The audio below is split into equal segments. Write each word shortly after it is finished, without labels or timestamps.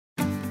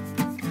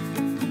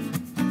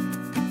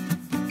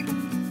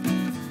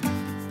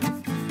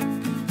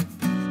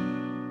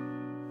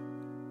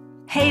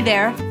Hey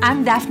there,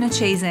 I'm Daphna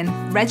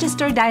Chazen,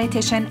 registered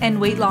dietitian and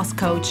weight loss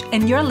coach,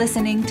 and you're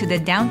listening to the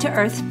Down to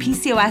Earth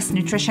PCOS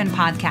Nutrition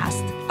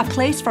Podcast, a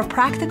place for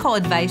practical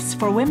advice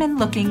for women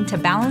looking to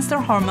balance their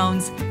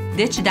hormones,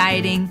 ditch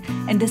dieting,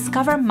 and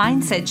discover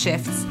mindset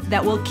shifts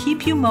that will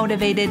keep you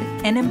motivated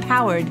and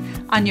empowered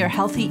on your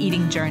healthy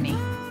eating journey.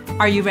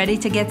 Are you ready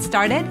to get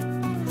started?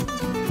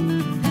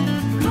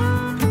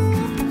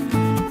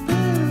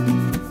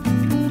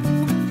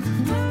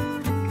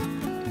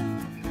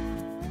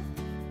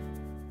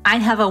 I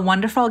have a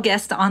wonderful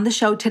guest on the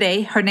show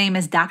today. Her name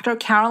is Dr.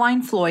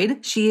 Caroline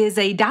Floyd. She is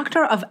a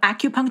doctor of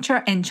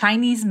acupuncture and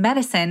Chinese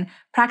medicine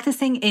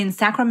practicing in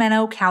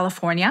Sacramento,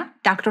 California.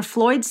 Dr.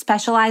 Floyd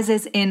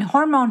specializes in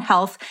hormone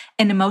health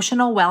and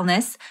emotional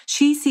wellness.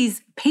 She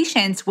sees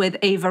patients with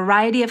a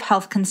variety of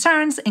health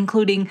concerns,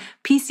 including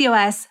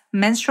PCOS,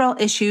 menstrual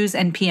issues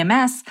and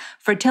PMS,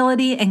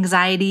 fertility,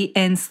 anxiety,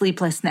 and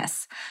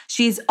sleeplessness.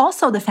 She's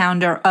also the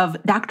founder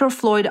of Dr.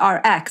 Floyd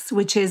RX,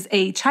 which is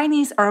a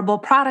Chinese herbal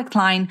product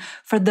line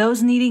for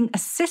those needing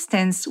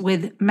assistance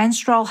with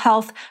menstrual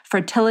health,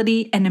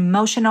 fertility, and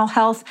emotional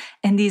health.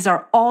 And these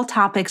are all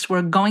topics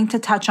we're going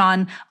to touch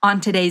on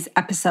today's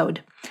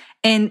episode.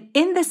 And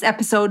in this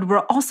episode, we're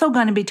also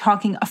going to be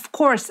talking, of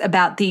course,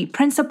 about the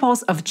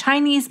principles of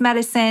Chinese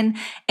medicine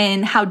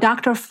and how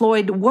Dr.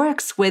 Floyd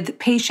works with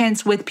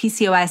patients with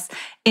PCOS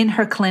in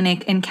her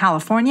clinic in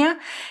California.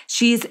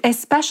 She's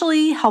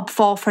especially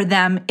helpful for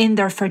them in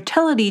their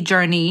fertility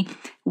journey.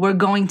 We're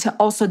going to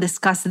also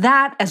discuss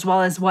that, as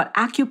well as what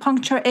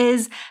acupuncture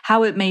is,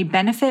 how it may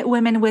benefit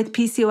women with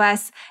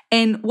PCOS,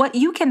 and what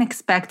you can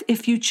expect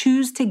if you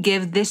choose to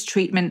give this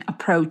treatment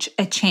approach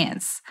a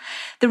chance.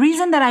 The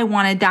reason that I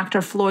wanted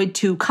Dr. Floyd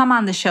to come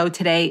on the show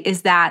today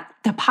is that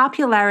the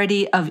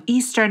popularity of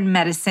Eastern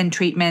medicine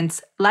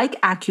treatments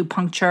like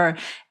acupuncture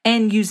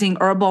and using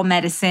herbal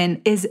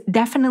medicine is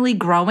definitely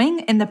growing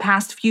in the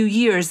past few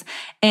years.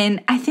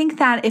 And I think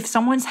that if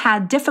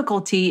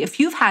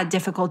you've had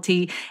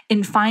difficulty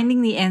in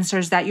finding the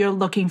answers that you're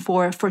looking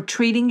for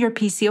treating your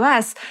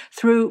PCOS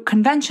through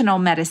conventional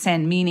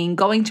medicine, meaning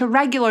going to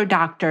regular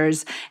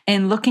doctors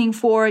and looking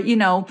for,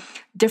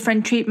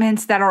 different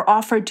treatments that are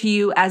offered to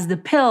you as the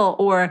pill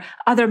or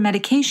other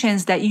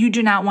medications that you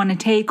do not want to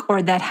take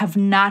or that have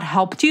not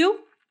helped you,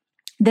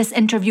 this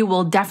interview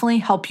will definitely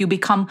help you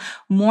become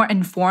more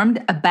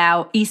informed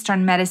about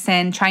Eastern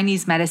medicine,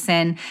 Chinese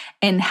medicine,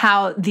 and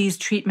how these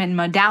treatment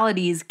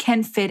modalities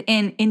can fit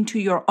into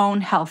your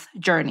own health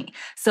journey.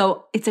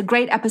 So it's a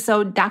great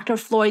episode. Dr.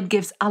 Floyd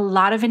gives a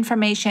lot of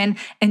information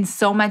and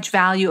so much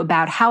value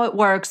about how it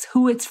works,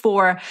 who it's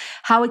for,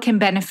 how it can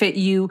benefit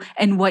you,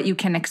 and what you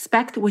can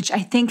expect, which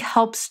I think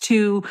helps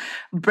to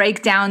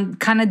break down,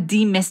 kind of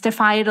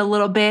demystify it a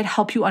little bit,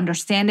 help you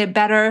understand it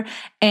better,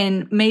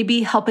 and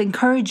maybe help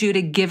encourage you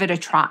to give it a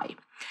try.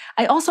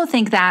 I also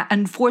think that,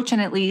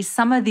 unfortunately,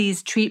 some of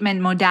these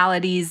treatment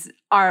modalities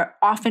are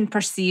often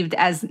perceived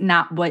as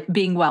not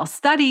being well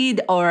studied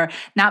or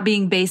not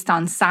being based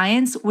on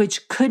science,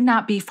 which could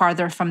not be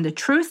farther from the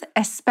truth,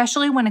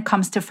 especially when it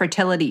comes to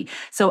fertility.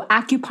 So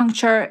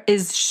acupuncture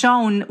is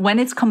shown, when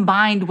it's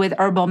combined with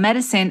herbal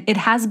medicine, it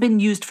has been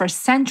used for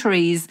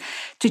centuries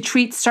to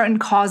treat certain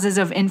causes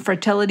of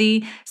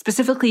infertility,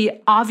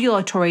 specifically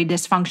ovulatory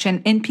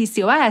dysfunction in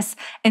PCOS.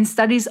 And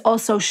studies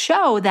also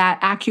show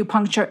that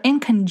acupuncture in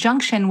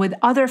conjunction with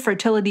other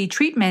fertility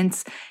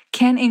treatments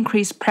can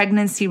increase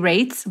pregnancy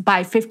rates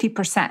by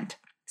 50%.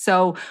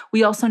 So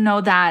we also know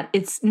that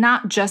it's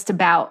not just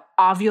about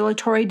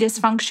ovulatory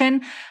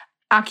dysfunction.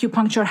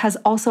 Acupuncture has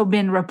also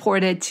been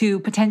reported to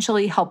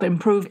potentially help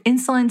improve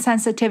insulin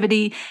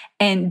sensitivity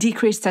and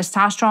decrease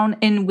testosterone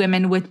in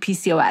women with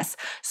PCOS.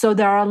 So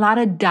there are a lot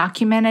of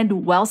documented,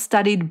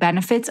 well-studied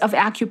benefits of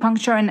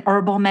acupuncture and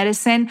herbal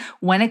medicine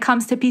when it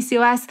comes to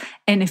PCOS.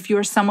 And if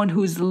you're someone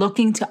who's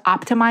looking to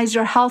optimize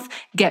your health,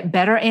 get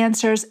better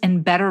answers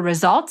and better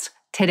results,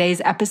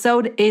 today's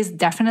episode is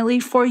definitely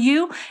for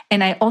you.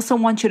 And I also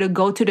want you to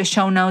go to the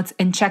show notes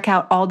and check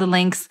out all the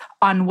links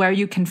on where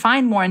you can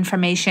find more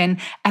information,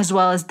 as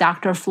well as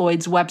Dr.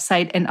 Floyd's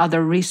website and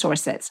other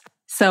resources.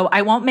 So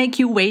I won't make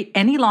you wait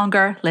any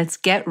longer. Let's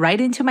get right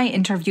into my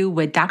interview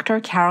with Dr.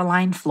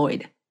 Caroline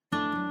Floyd.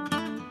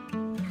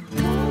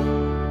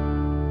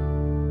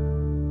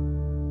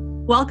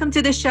 Welcome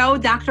to the show,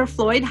 Dr.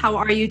 Floyd. How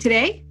are you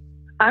today?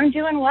 I'm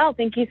doing well.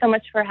 Thank you so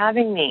much for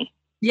having me.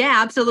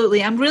 Yeah,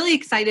 absolutely. I'm really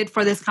excited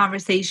for this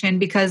conversation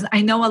because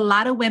I know a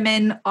lot of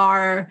women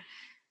are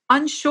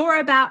unsure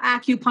about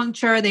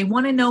acupuncture. They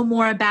want to know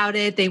more about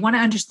it. They want to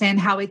understand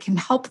how it can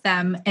help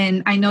them.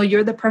 And I know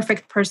you're the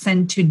perfect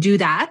person to do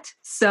that.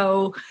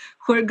 So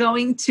we're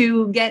going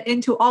to get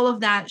into all of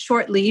that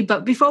shortly.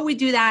 But before we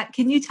do that,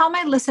 can you tell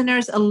my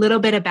listeners a little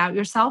bit about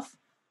yourself?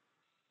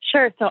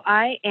 Sure. So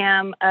I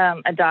am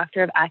a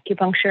doctor of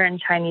acupuncture and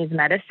Chinese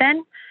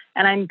medicine,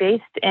 and I'm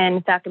based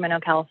in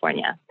Sacramento,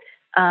 California.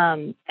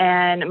 And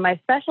my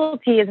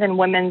specialty is in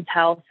women's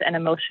health and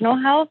emotional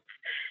health.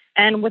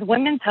 And with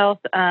women's health,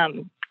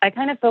 I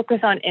kind of focus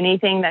on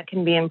anything that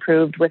can be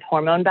improved with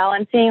hormone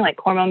balancing. Like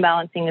hormone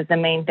balancing is the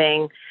main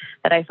thing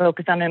that I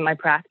focus on in my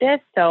practice.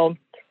 So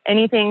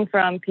anything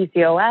from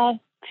PCOS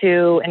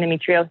to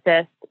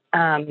endometriosis,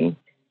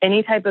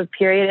 any type of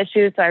period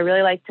issues. So I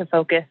really like to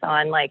focus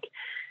on like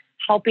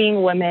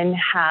helping women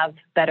have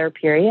better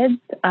periods.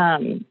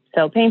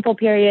 So painful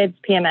periods,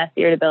 PMS,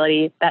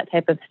 irritability, that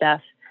type of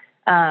stuff.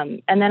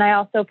 And then I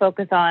also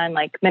focus on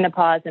like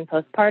menopause and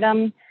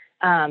postpartum.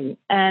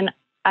 And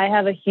I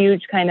have a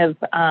huge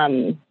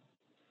a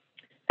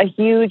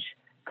huge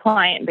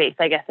client base,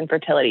 I guess, in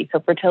fertility. So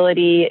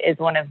fertility is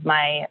one of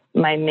my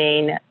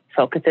main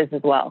focuses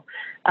as well.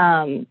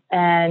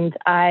 And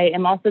I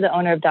am also the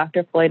owner of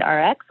Dr. Floyd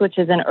RX, which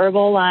is an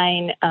herbal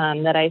line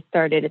that I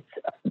started.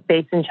 It's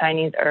based in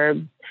Chinese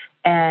herbs,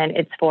 and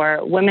it's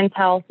for women's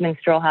health,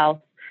 menstrual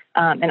health,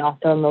 and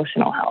also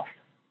emotional health.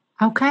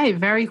 Okay,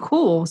 very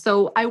cool.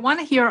 So I want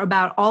to hear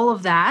about all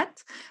of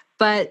that,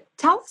 but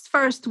tell us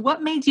first,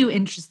 what made you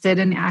interested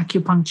in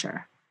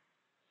acupuncture?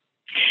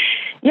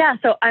 Yeah,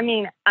 so I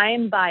mean, I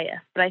am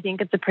biased, but I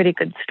think it's a pretty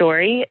good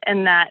story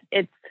in that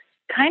it's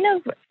kind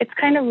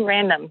of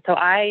random. So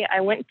I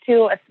went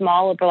to a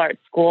small liberal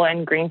arts school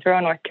in Greensboro,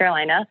 North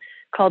Carolina,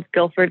 called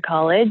Guilford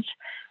College.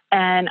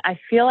 And I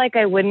feel like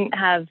I wouldn't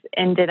have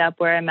ended up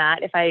where I'm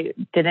at if I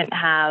didn't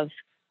have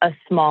a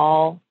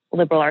small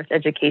liberal arts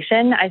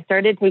education. I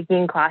started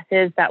taking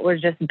classes that were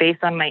just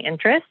based on my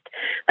interest.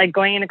 Like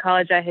going into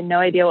college, I had no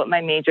idea what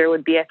my major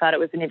would be. I thought it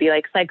was going to be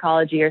like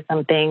psychology or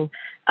something.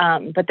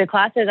 But the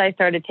classes I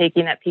started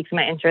taking that piqued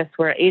my interest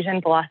were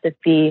Asian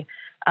philosophy,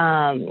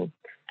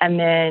 and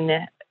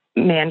then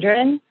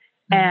Mandarin.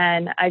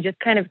 And I just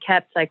kind of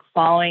kept like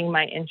following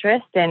my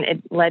interest, and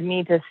it led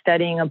me to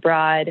studying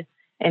abroad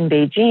in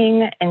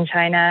Beijing, in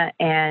China,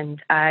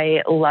 and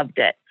I loved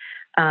it.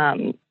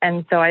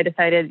 And so I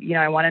decided,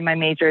 I wanted my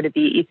major to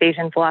be East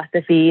Asian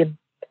philosophy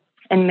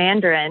and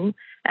Mandarin.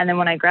 And then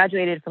when I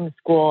graduated from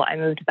school, I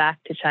moved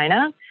back to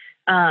China.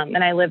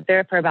 And I lived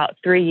there for about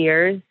 3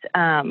 years,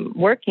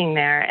 working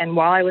there. And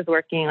while I was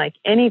working, like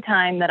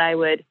anytime that I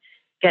would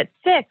get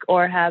sick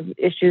or have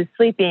issues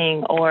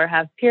sleeping or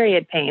have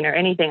period pain or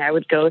anything, I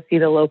would go see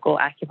the local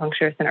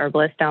acupuncturist and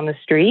herbalist down the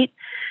street.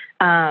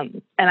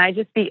 And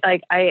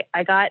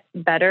I got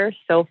better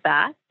so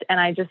fast. And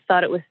I just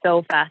thought it was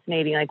so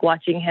fascinating, like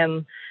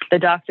watching the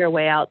doctor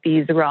weigh out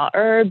these raw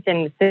herbs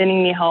and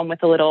sending me home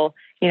with a little,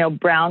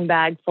 brown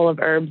bag full of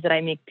herbs that I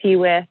make tea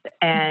with.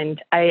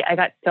 And I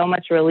got so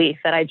much relief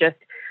that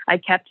I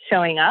kept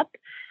showing up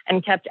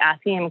and kept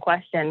asking him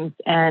questions.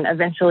 And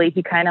eventually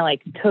he kind of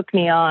like took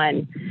me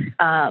on,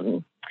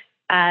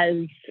 as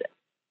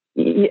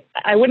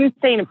I wouldn't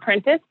say an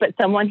apprentice, but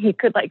someone he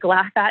could like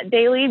laugh at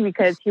daily,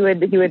 because he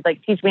would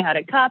like teach me how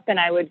to cup,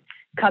 and I would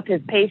cup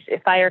his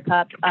fire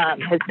cup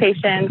his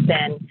patients,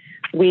 and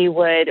we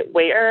would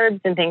weigh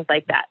herbs and things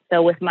like that.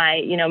 So with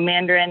my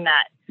Mandarin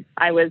that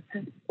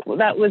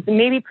was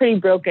maybe pretty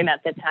broken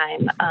at the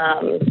time.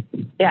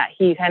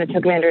 He kind of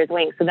took me under his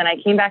wing. So then I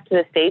came back to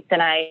the States,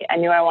 and I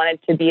knew I wanted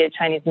to be a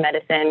Chinese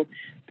medicine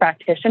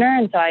practitioner,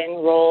 and so I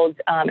enrolled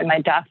in my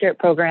doctorate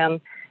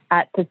program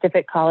at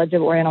Pacific College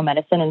of Oriental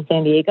Medicine in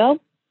San Diego.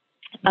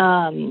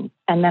 And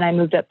then I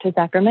moved up to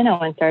Sacramento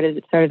and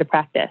started to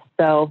practice.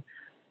 So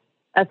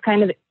that's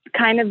kind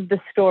of the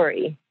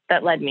story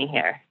that led me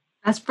here.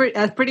 That's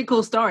pretty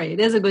cool story.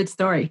 It is a good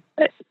story.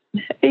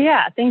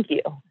 Yeah, thank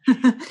you.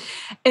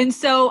 And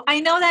so I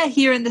know that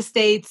here in the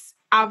States,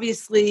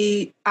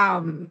 obviously,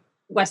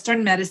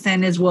 Western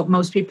medicine is what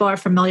most people are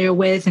familiar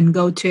with and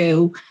go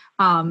to.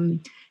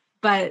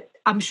 But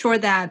I'm sure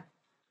that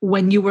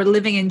when you were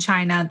living in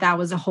China, that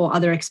was a whole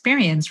other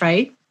experience,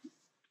 right?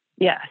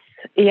 Yes.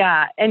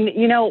 Yeah. And,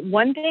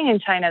 one thing in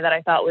China that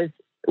I thought was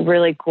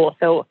really cool.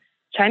 So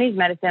Chinese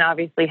medicine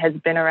obviously has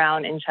been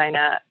around in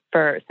China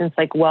since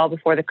like well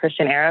before the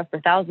Christian era, for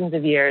thousands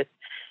of years.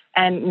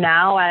 And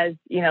now as,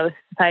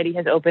 society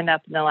has opened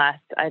up in the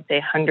last, I'd say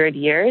 100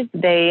 years,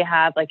 they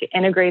have like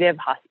integrative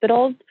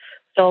hospitals.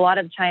 So a lot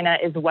of China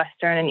is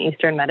Western and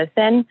Eastern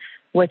medicine,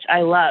 which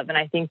I love. And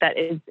I think that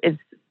is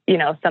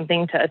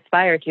something to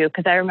aspire to.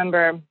 Because I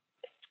remember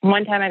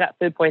one time I got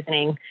food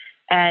poisoning,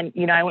 and,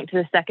 I went to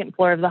the second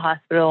floor of the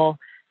hospital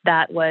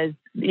that was,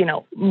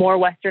 more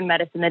Western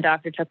medicine. The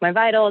doctor took my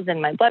vitals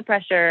and my blood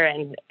pressure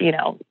and,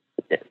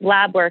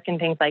 lab work and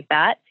things like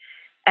that.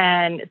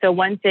 And so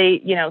once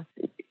they,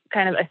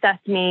 kind of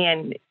assessed me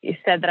and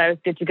said that I was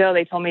good to go,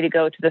 they told me to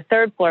go to the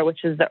third floor,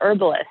 which is the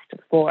herbalist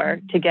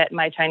floor, to get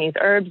my Chinese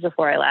herbs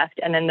before I left.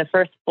 And then the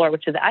first floor,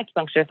 which is the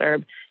acupuncturist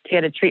herb, to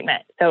get a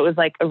treatment. So it was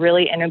like a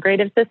really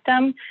integrative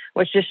system,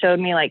 which just showed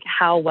me like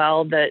how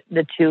well the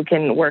two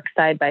can work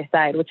side by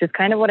side, which is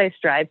kind of what I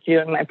strive to do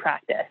in my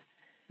practice.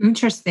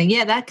 Interesting.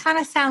 Yeah, that kind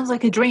of sounds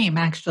like a dream,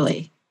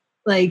 actually.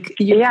 Like,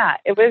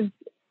 it was.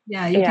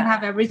 Yeah, you can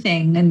have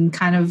everything and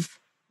kind of,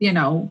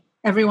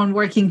 everyone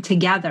working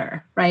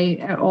together,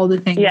 right? All the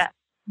things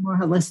more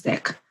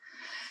holistic.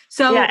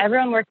 So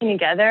everyone working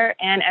together,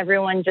 and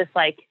everyone just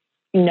like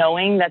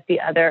knowing that the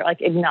other,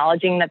 like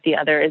acknowledging that the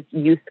other is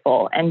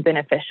useful and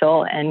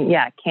beneficial and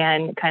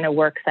can kind of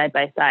work side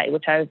by side,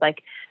 which I was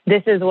like,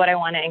 this is what I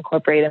want to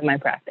incorporate in my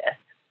practice.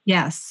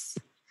 Yes.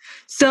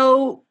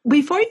 So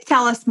before you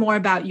tell us more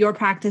about your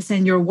practice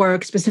and your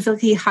work,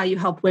 specifically how you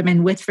help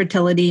women with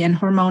fertility and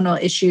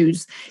hormonal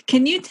issues,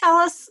 can you tell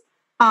us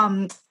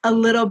a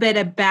little bit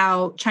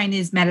about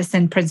Chinese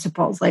medicine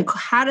principles? Like,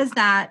 how does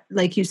that,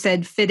 like you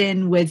said, fit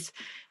in with,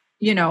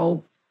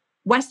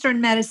 Western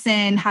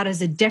medicine? How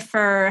does it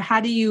differ? How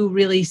do you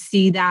really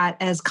see that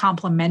as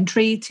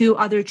complementary to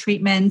other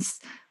treatments?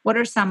 What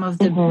are some of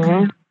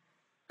the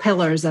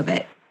pillars of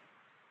it?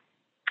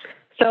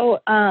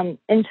 So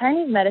in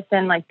Chinese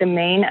medicine, like the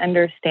main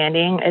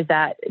understanding is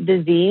that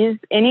disease,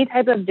 any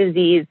type of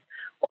disease,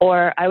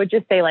 or I would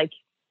just say like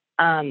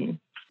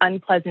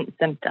unpleasant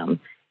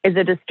symptom, is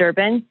a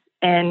disturbance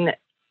in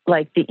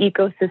like the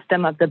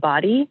ecosystem of the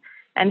body,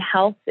 and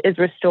health is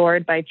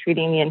restored by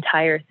treating the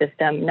entire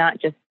system, not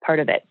just part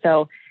of it.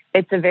 So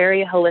it's a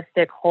very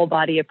holistic whole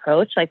body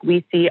approach. Like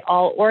we see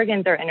all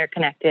organs are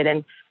interconnected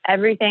and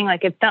everything.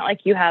 Like it's not like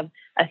you have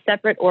a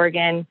separate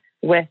organ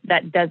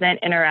that doesn't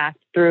interact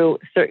through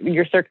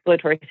your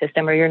circulatory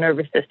system or your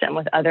nervous system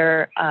with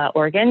other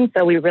organs.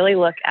 So we really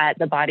look at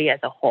the body as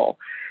a whole,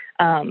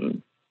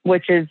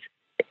 which is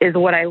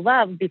what I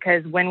love,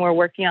 because when we're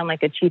working on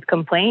like a chief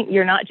complaint,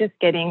 you're not just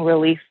getting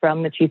relief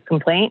from the chief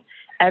complaint.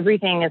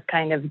 Everything is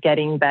kind of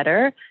getting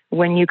better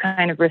when you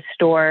kind of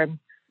restore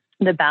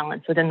the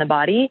balance within the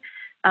body.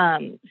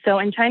 So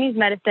in Chinese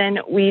medicine,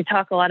 we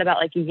talk a lot about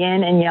like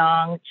yin and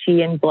yang,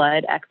 qi and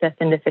blood, excess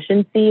and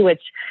deficiency,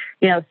 which,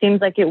 seems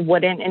like it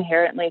wouldn't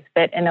inherently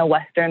fit in a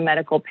Western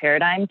medical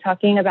paradigm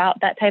talking about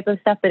that type of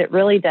stuff, but it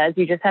really does.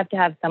 You just have to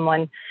have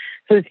someone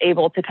who's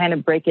able to kind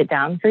of break it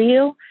down for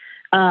you.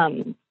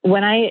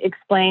 When I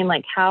explain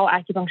like how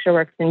acupuncture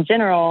works in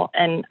general,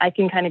 and I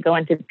can kind of go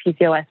into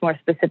PCOS more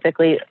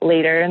specifically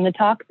later in the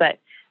talk, but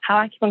how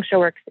acupuncture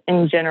works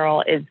in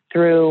general is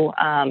through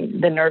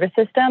the nervous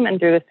system and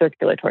through the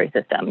circulatory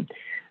system.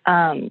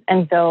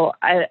 And so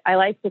I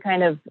like to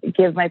kind of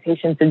give my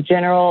patients a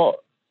general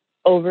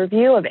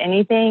overview of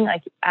anything.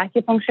 Like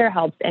acupuncture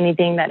helps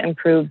anything that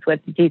improves with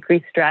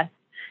decreased stress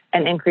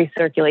and increased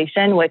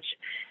circulation, which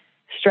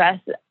stress,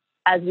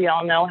 as we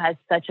all know, has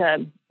such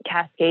a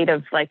cascade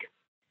of like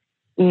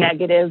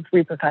negative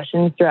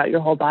repercussions throughout your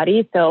whole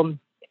body. So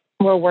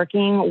we're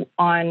working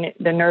on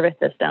the nervous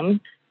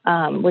system,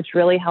 which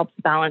really helps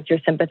balance your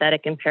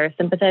sympathetic and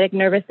parasympathetic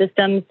nervous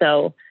system.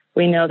 So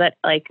we know that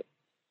like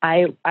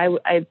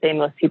I'd say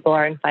most people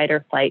are in fight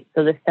or flight.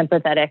 So the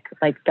sympathetic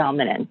like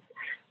dominance,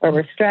 where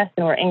we're stressed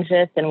and we're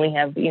anxious and we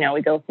have,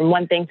 we go from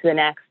one thing to the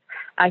next.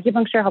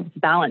 Acupuncture helps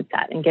balance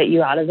that and get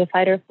you out of the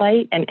fight or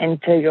flight and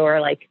into your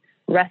like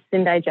rest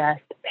and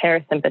digest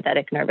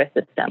parasympathetic nervous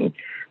system,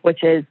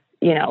 which is,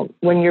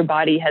 when your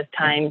body has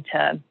time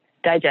to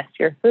digest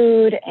your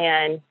food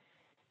and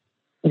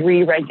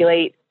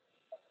re-regulate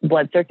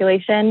blood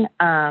circulation,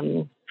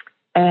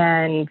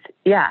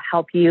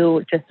 help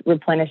you just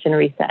replenish and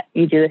reset.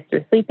 You do this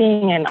through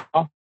sleeping and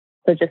also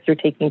just through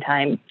taking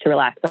time to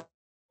relax. So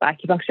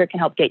acupuncture can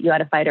help get you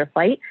out of fight or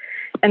flight.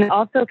 And it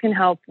also can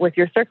help with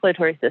your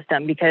circulatory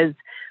system, because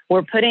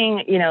we're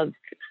putting,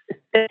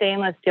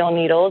 stainless steel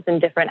needles in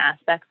different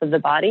aspects of the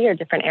body or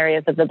different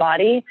areas of the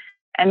body.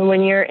 And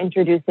when you're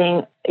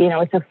introducing,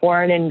 it's a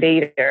foreign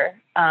invader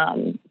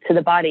to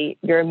the body,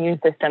 your immune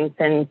system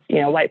sends,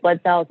 white blood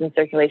cells and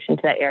circulation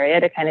to that area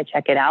to kind of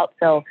check it out.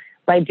 So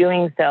by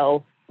doing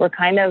so, we're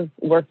kind of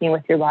working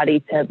with your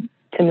body to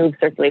move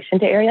circulation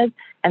to areas.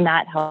 And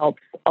that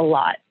helps a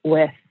lot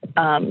with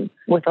a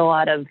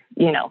lot of,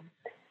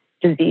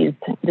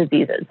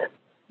 diseases.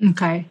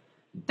 Okay.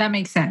 That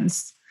makes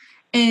sense.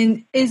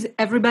 And is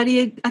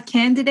everybody a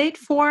candidate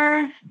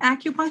for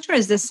acupuncture?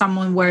 Is this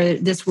someone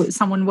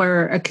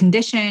where a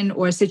condition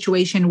or a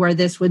situation where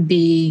this would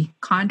be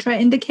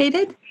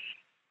contraindicated?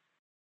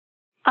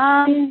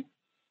 So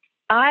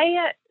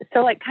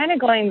like kind of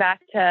going back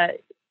to,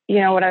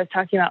 what I was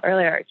talking about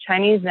earlier,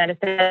 Chinese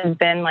medicine has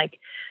been like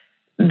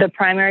the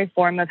primary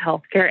form of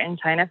healthcare in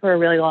China for a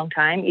really long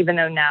time, even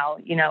though now,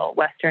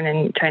 Western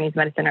and Chinese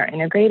medicine are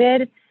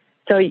integrated.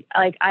 So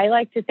like, I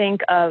like to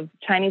think of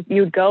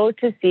you'd go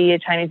to see a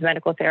Chinese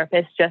medical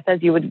therapist just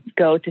as you would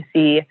go to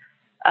see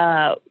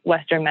a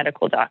Western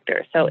medical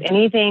doctor. So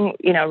anything,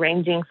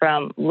 ranging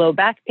from low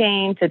back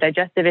pain to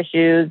digestive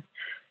issues,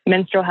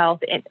 menstrual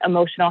health,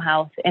 emotional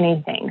health,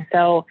 anything.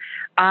 So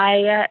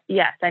I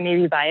may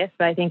be biased,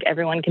 but I think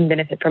everyone can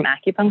benefit from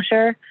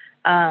acupuncture.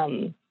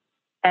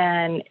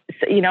 And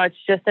so, it's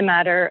just a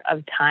matter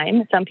of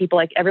time. Some people,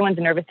 like everyone's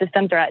nervous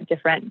systems are at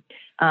different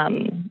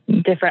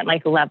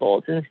like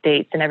levels and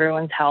states, and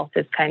everyone's health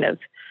is kind of,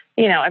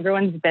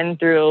 everyone's been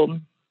through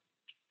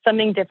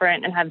something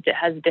different and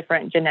has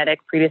different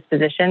genetic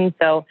predispositions.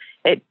 So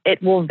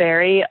it will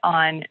vary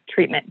on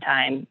treatment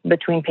time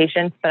between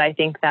patients. But I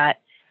think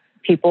that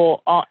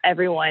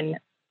everyone,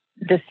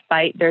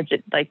 despite their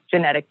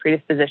genetic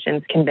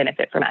predispositions, can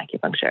benefit from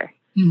acupuncture.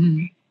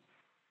 Mm-hmm.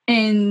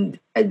 And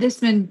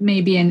this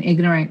may be an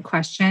ignorant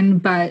question,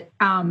 but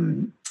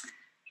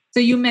so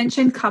you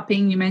mentioned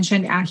cupping, you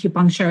mentioned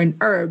acupuncture and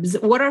herbs.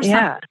 What are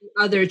some of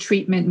the other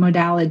treatment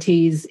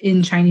modalities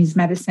in Chinese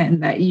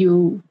medicine that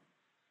you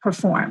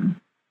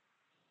perform?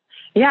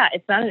 Yeah,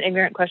 it's not an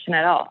ignorant question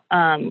at all.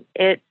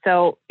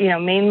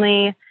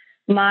 Mainly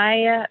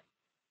my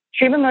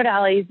treatment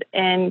modalities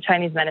in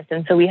Chinese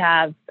medicine. So we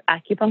have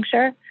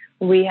acupuncture,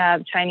 we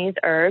have Chinese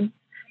herbs,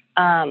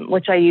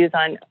 which I use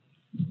on,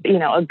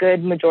 a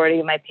good majority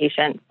of my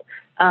patients.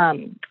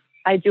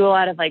 I do a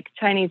lot of like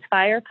Chinese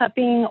fire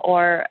cupping,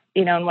 or,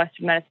 in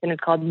Western medicine,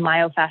 it's called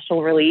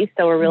myofascial release.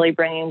 So we're really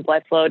bringing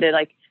blood flow to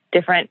like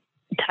different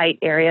tight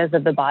areas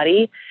of the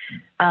body,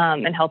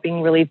 and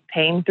helping relieve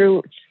pain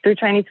through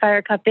Chinese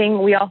fire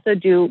cupping. We also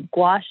do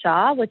gua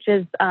sha, which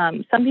is,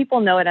 some people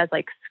know it as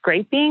like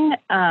scraping,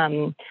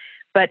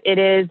 but it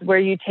is where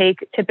you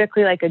take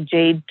typically like a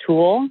jade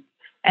tool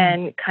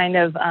and kind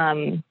of,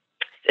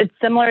 it's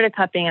similar to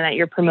cupping in that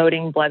you're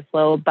promoting blood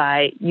flow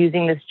by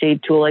using this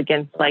jade tool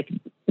against like,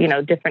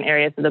 different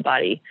areas of the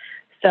body.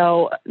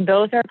 So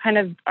those are kind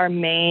of our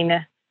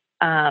main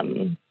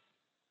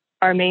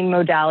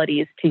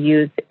modalities to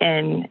use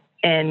in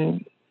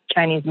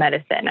Chinese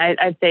medicine.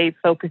 I'd say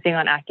focusing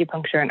on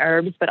acupuncture and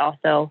herbs, but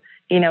also,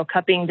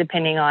 cupping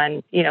depending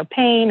on,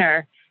 pain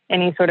or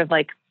any sort of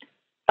like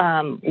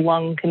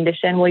lung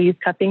condition we'll use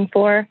cupping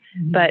for,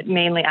 but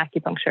mainly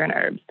acupuncture and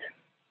herbs.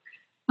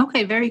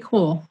 Okay, very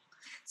cool.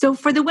 So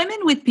for the women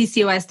with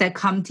PCOS that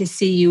come to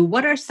see you,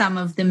 what are some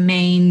of the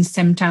main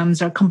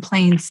symptoms or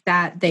complaints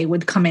that they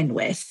would come in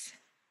with?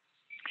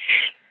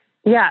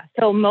 Yeah,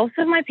 so most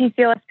of my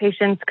PCOS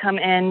patients come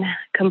in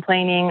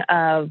complaining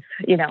of,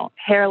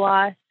 hair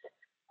loss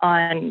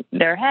on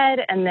their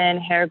head and then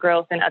hair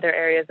growth in other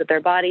areas of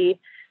their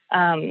body,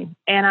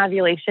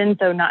 anovulation,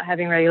 so not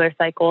having regular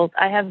cycles.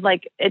 I have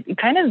it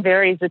kind of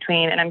varies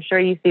between, and I'm sure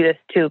you see this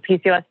too,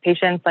 PCOS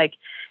patients,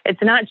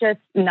 it's not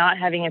just not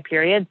having a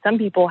period. Some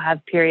people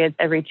have periods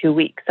every 2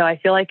 weeks. So I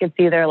feel like it's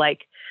either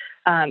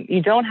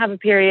you don't have a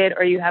period,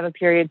 or you have a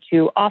period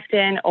too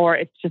often, or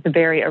it's just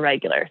very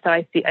irregular. So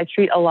I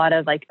treat a lot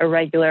of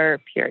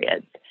irregular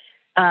periods.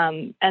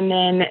 And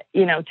then,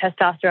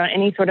 testosterone,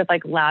 any sort of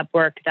lab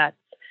work that's,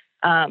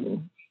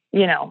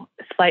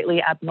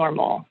 slightly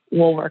abnormal,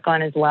 we'll work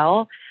on as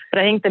well. But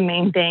I think the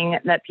main thing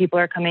that people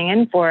are coming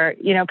in for,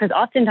 because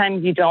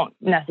oftentimes you don't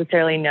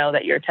necessarily know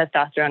that your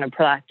testosterone or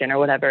prolactin or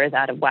whatever is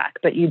out of whack,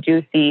 but you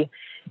do see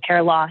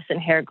hair loss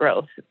and hair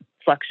growth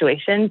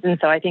fluctuations. And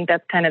so I think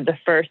that's kind of the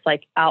first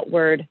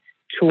outward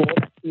tool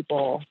that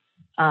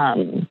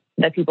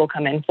people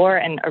come in for,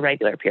 and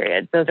irregular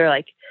periods. Those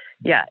are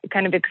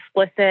kind of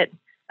explicit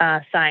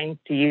signs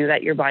to you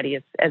that your body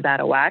is out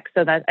of whack.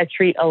 So that I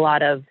treat a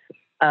lot of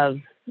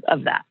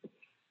that.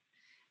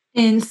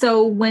 And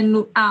so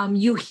when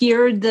you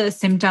hear the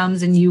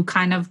symptoms and you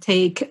kind of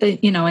take,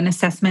 an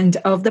assessment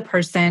of the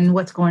person,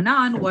 what's going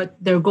on, what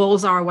their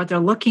goals are, what they're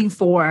looking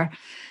for.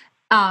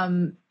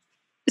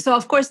 So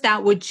of course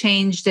that would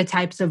change the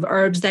types of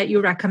herbs that you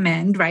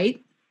recommend,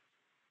 right?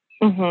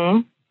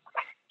 Mm-hmm.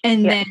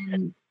 And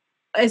then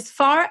as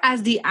far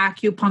as the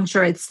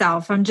acupuncture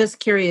itself, I'm just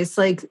curious,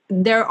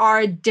 there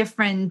are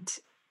different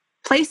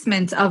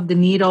placements of the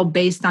needle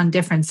based on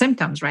different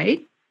symptoms,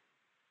 right?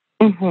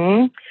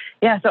 Mm-hmm.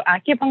 Yeah, so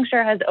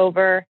acupuncture has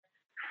over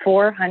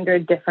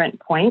 400 different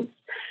points.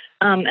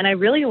 And I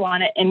really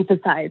want to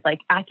emphasize,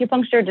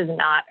 acupuncture does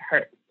not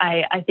hurt.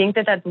 I think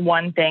that that's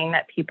one thing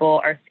that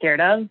people are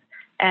scared of.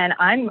 And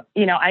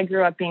I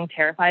grew up being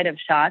terrified of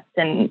shots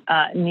and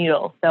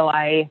needles. So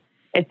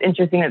it's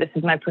interesting that this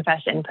is my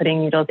profession,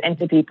 putting needles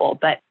into people.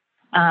 But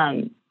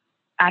the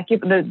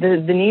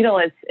needle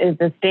is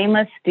a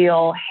stainless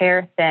steel,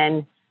 hair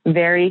thin,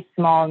 very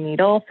small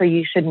needle. So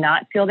you should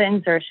not feel the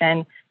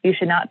insertion. You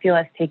should not feel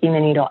us taking the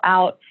needle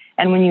out.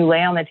 And when you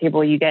lay on the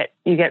table, you get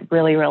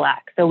really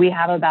relaxed. So we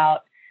have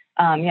about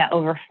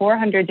over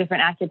 400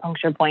 different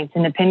acupuncture points.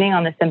 And depending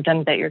on the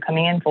symptoms that you're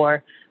coming in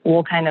for,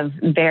 we'll kind of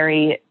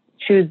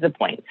choose the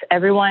points.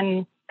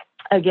 Everyone,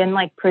 again,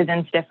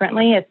 presents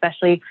differently,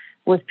 especially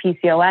with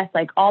PCOS,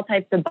 all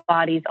types of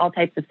bodies, all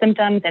types of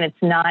symptoms. And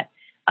it's not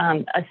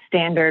a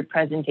standard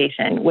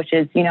presentation, which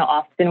is,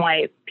 often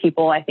why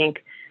people, I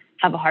think,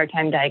 have a hard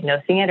time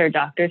diagnosing it, or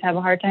doctors have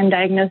a hard time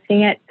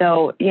diagnosing it.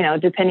 So,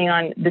 depending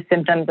on the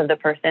symptoms of the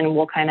person,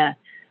 we'll kind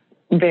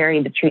of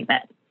vary the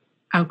treatment.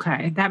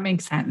 Okay, that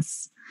makes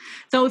sense.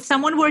 So if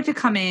someone were to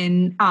come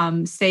in,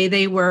 say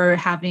they were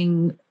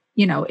having,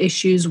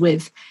 issues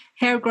with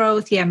hair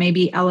growth,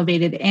 maybe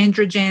elevated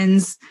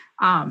androgens,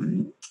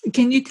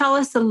 can you tell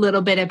us a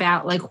little bit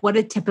about what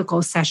a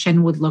typical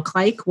session would look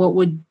like? What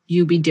would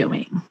you be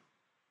doing?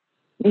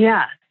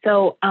 Yeah.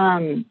 So,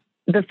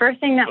 the first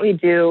thing that we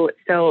do,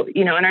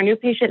 in our new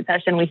patient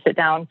session, we sit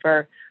down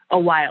for a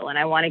while and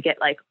I want to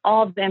get like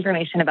all the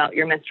information about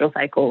your menstrual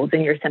cycles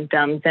and your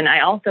symptoms. And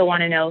I also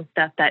want to know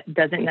stuff that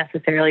doesn't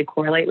necessarily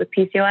correlate with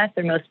PCOS,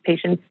 or most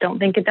patients don't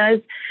think it does,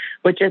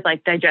 which is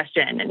like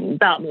digestion and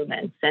bowel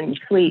movements and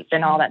sleep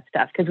and all that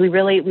stuff. Because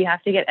we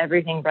have to get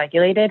everything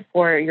regulated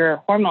for your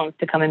hormones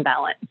to come in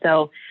balance.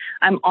 So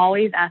I'm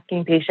always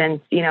asking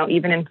patients,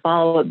 even in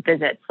follow-up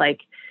visits, like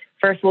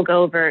first we'll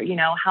go over,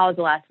 how's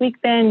the last week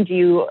been?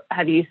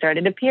 Have you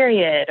started a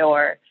period?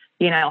 Or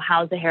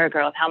how's the hair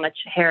growth? How much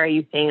hair are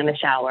you seeing in the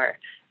shower?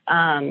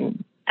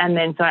 And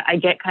then so I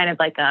get kind of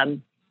like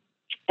an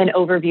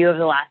overview of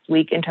the last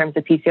week in terms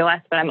of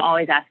PCOS, but I'm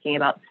always asking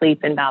about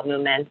sleep and bowel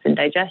movements and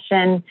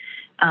digestion.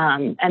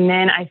 And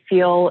then I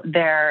feel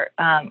their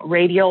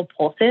radial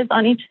pulses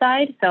on each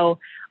side. So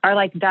our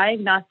like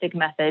diagnostic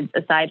methods,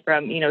 aside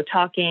from,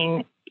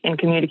 talking and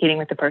communicating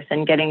with the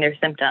person, getting their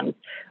symptoms,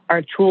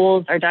 our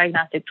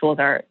diagnostic tools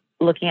are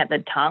looking at the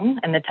tongue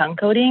and the tongue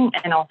coating,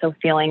 and also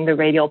feeling the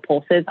radial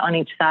pulses on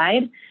each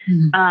side.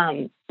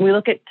 Mm-hmm. We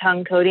look at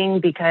tongue coating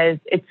because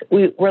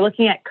we're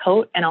looking at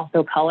coat and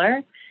also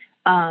color.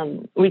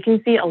 We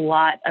can see a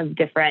lot of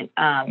different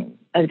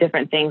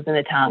things in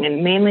the tongue,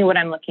 and mainly what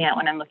I'm looking at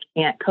when I'm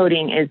looking at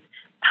coating is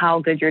how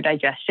good your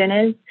digestion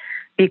is,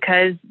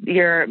 because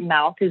your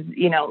mouth is,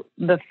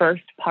 the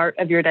first part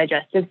of your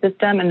digestive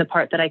system and the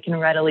part that I can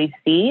readily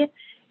see.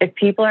 If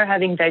people are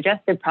having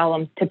digestive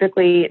problems,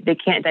 typically they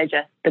can't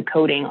digest the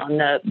coating on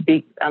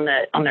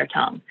their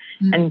tongue.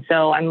 Mm-hmm. And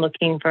so I'm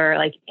looking for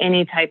like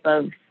any type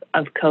of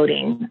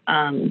coating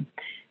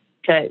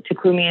to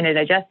clue me into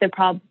digestive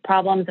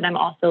problems. And I'm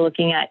also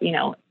looking at,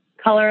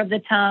 color of the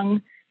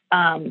tongue,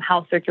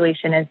 how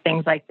circulation is,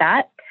 things like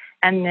that.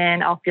 And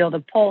then I'll feel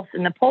the pulse,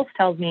 and the pulse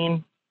tells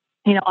me,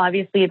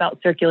 obviously about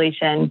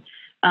circulation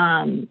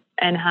and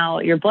how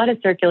your blood is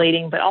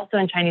circulating, but also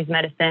in Chinese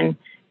medicine,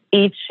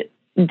 each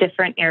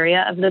different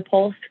area of the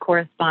pulse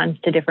corresponds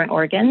to different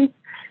organs.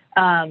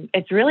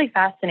 It's really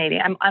fascinating.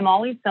 I'm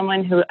always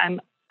someone who I'm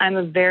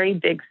a very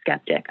big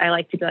skeptic. I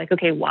like to be like,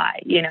 okay,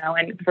 why?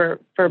 And for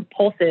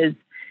pulses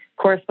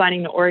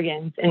corresponding to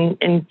organs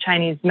in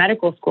Chinese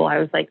medical school, I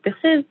was like,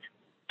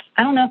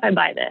 I don't know if I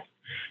buy this.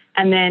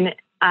 And then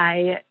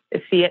I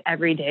see it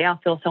every day. I'll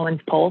feel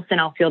someone's pulse,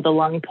 and I'll feel the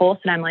lung pulse,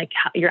 and I'm like,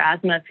 your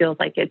asthma feels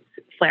like it's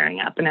flaring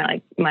up, and they're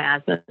like, my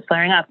asthma is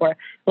flaring up. Or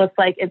looks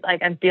like it's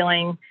like I'm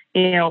feeling,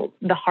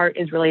 the heart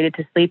is related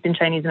to sleep in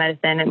Chinese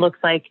medicine. It looks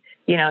like,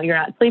 you're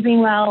not sleeping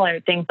well, or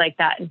things like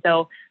that. And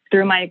so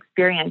through my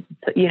experience,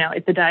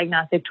 it's a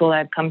diagnostic tool that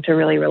I've come to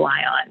really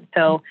rely on.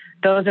 So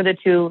those are the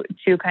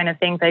two kind of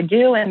things I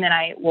do. And then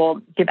I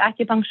will give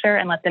acupuncture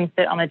and let them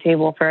sit on the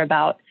table for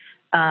about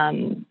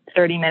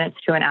 30 minutes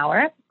to an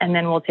hour. And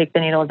then we'll take the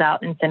needles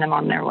out and send them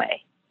on their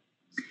way.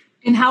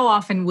 And how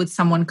often would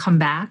someone come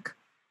back?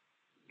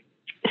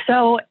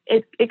 So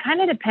it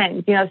kind of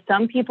depends.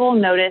 Some people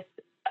notice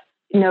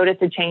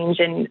a change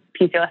in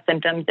PCOS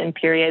symptoms and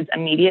periods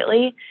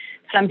immediately.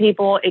 Some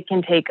people, it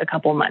can take a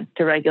couple months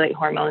to regulate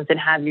hormones and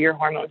have your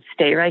hormones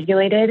stay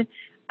regulated.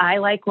 I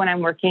like, when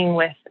I'm working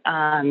with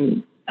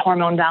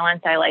hormone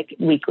balance, I like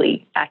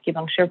weekly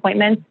acupuncture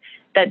appointments.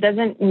 That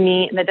doesn't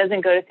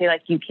go to say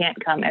like you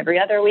can't come every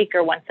other week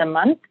or once a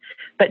month,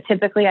 but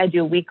typically I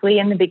do weekly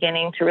in the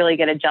beginning to really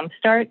get a jump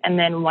start. And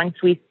then once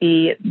we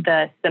see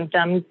the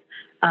symptoms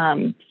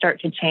start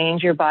to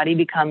change, your body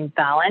becomes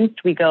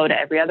balanced, we go to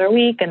every other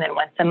week and then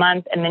once a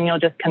month, and then you'll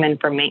just come in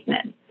for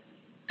maintenance.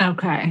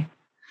 Okay.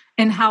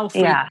 And how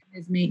frequent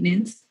is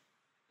maintenance?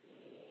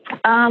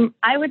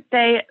 I would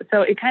say,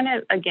 so it kind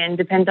of, again,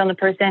 depends on the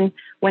person.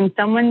 When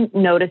someone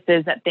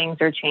notices that things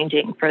are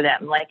changing for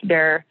them, like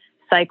their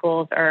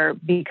cycles are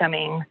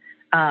becoming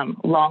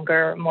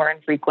longer, more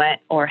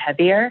infrequent, or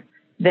heavier,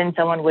 then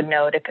someone would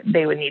know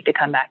they would need to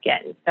come back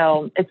in.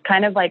 So it's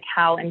kind of like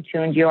how in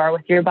tune you are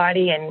with your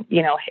body, and,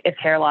 if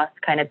hair loss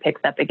kind of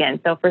picks up again.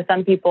 So for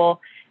some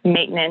people,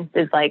 maintenance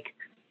is like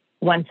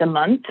once a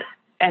month.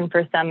 And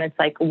for some, it's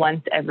like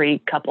once every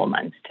couple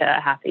months to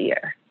half a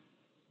year.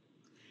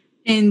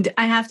 And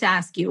I have to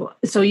ask you,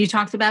 so you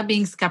talked about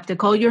being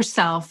skeptical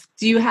yourself.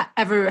 Do you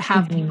ever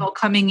have people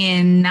coming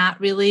in not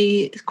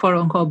really, quote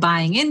unquote,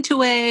 buying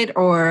into it,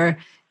 or,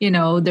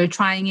 they're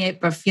trying it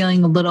but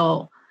feeling a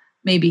little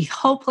maybe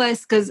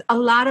hopeless? Because a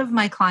lot of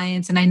my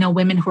clients, and I know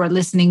women who are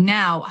listening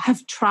now,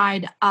 have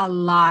tried a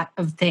lot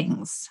of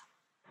things.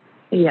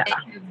 Yeah.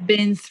 They have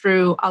been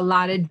through a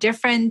lot of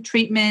different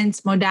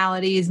treatments,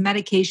 modalities,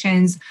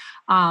 medications.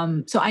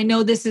 So I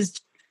know this is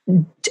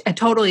a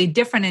totally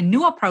different and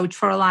new approach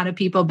for a lot of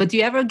people, but do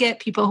you ever get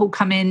people who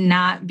come in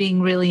not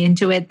being really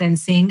into it, then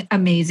seeing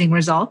amazing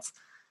results?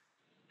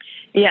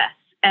 Yes.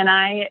 And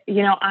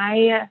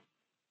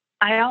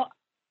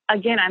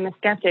again, I'm a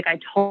skeptic. I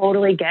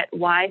totally get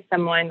why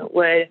someone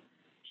would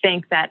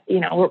think that,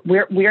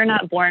 we're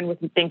not born with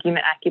thinking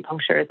that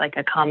acupuncture is like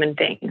a common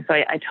thing. So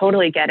I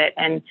totally get it.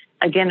 And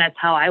again, that's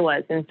how I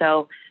was. And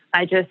so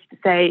I just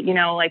say,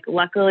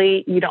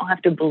 luckily you don't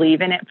have to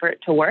believe in it for it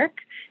to work,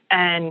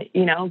 and,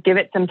 give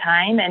it some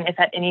time. And if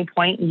at any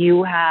point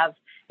you have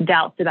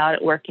doubts about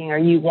it working, or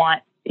you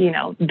want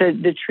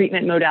the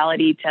treatment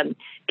modality to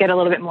get a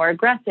little bit more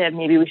aggressive.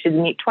 Maybe we should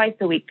meet twice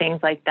a week, things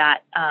like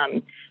that.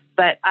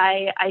 But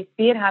I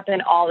see it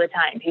happen all the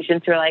time.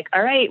 Patients who are like,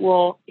 all right,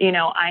 well,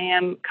 I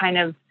am kind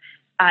of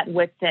at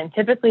wit's end.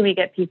 Typically we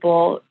get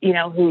people,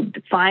 who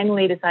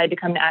finally decide to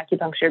come to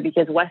acupuncture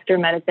because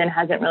Western medicine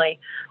hasn't really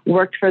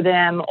worked for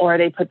them, or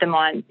they put them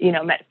on,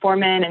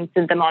 metformin and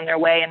sent them on their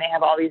way, and they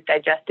have all these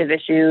digestive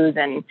issues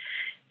and,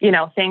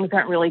 things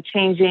aren't really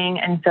changing.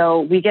 And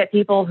so we get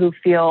people who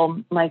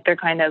feel like they're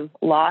kind of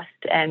lost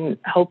and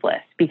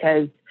hopeless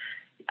because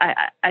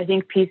I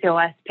think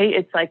PCOS,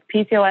 it's like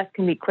PCOS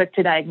can be quick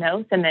to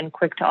diagnose and then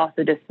quick to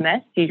also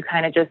dismiss. You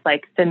kind of just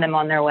like send them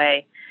on their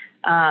way.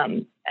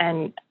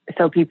 And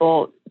so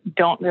people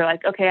they're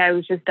like, okay, I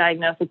was just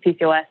diagnosed with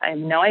PCOS. I have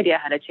no idea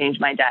how to change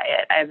my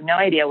diet. I have no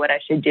idea what I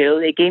should do.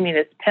 They gave me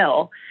this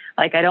pill.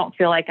 Like, I don't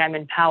feel like I'm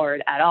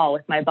empowered at all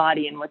with my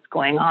body and what's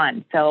going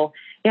on. So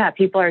yeah,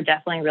 people are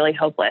definitely really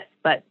hopeless,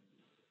 but,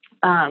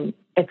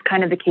 it's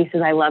kind of the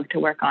cases I love to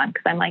work on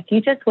because I'm like,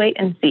 you just wait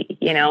and see,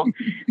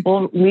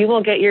 we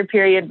will get your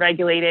period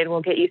regulated.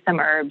 We'll get you some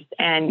herbs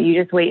and you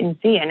just wait and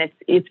see. And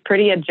it's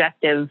pretty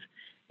objective,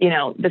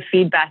 the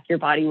feedback your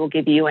body will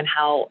give you and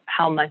how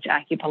much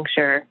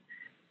acupuncture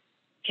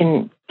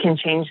can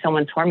change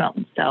someone's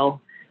hormones.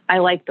 So I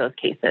like those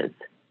cases.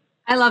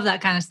 I love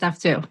that kind of stuff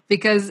too,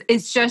 because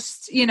it's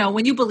just,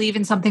 when you believe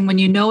in something, when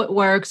you know it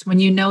works, when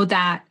you know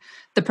that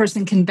the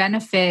person can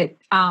benefit,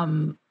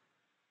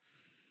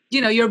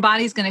 your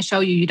body's going to show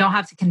you. You don't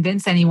have to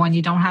convince anyone.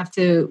 You don't have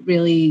to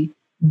really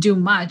do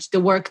much. The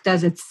work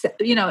does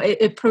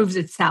it proves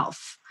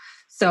itself.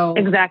 So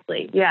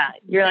exactly. Yeah.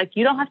 You're like,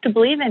 you don't have to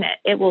believe in it.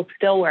 It will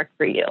still work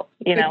for you,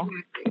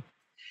 Exactly.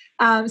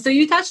 So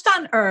you touched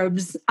on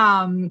herbs.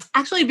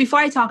 Actually, before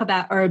I talk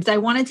about herbs, I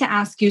wanted to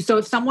ask you, so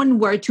if someone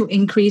were to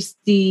increase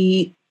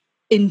the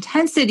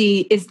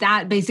intensity, is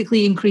that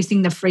basically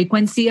increasing the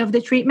frequency of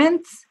the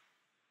treatments?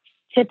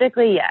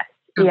 Typically, yes.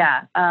 Okay.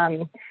 Yeah.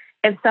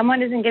 If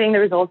someone isn't getting the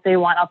results they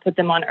want, I'll put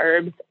them on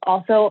herbs.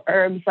 Also,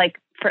 herbs, like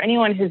for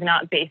anyone who's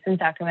not based in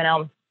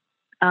Sacramento,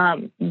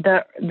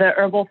 the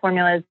herbal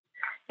formulas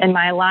in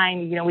my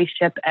line, we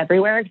ship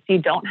everywhere. So you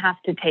don't have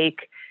to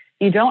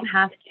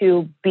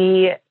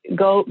be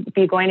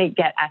going to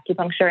get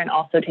acupuncture and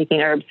also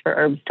taking herbs for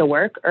herbs to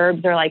work.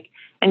 Herbs are like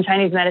in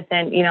Chinese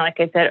medicine, like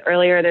I said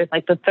earlier, there's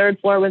like the third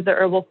floor was the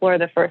herbal floor,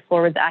 the first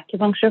floor was the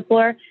acupuncture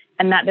floor,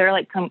 and that they're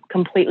like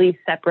completely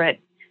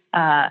separate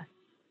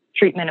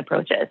treatment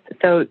approaches.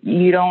 So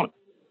you don't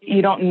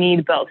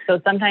need both.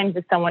 So sometimes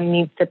if someone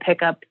needs to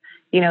pick up,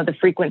 the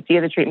frequency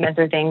of the treatments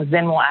or things,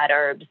 then we'll add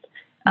herbs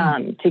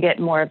to get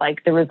more of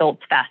like the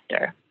results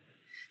faster.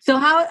 So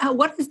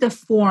what is the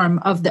form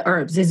of the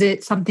herbs? Is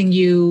it something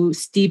you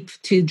steep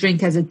to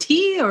drink as a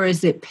tea, or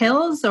is it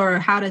pills, or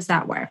how does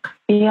that work?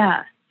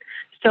 Yeah.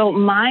 So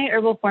my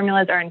herbal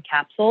formulas are in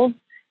capsules.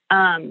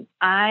 When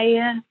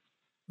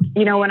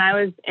I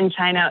was in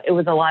China, it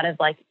was a lot of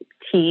like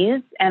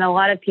teas, and a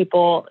lot of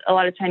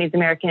Chinese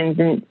Americans,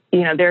 and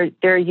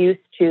they're used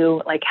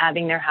to like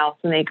having their house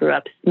when they grew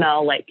up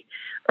smell like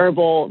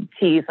herbal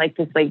teas, like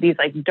these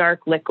like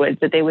dark liquids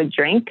that they would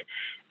drink.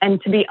 And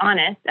to be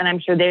honest, and I'm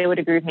sure they would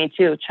agree with me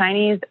too,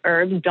 Chinese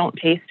herbs don't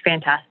taste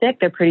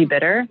fantastic. They're pretty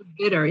bitter.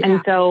 Bitter, yeah.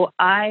 And so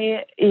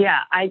I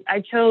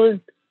chose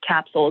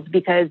capsules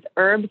because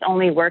herbs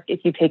only work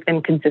if you take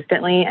them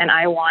consistently, and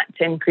I want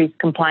to increase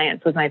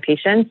compliance with my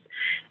patients.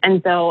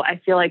 And so I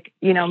feel like,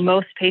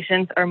 most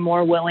patients are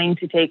more willing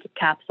to take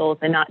capsules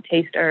and not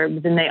taste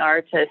herbs than they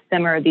are to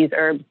simmer these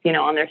herbs,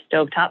 on their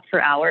stovetop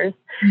for hours.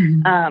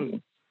 Mm-hmm.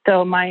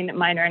 So mine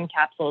are in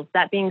capsules.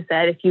 That being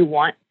said, if you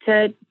want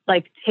to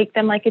like take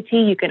them like a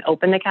tea, you can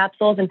open the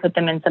capsules and put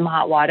them in some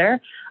hot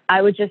water.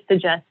 I would just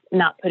suggest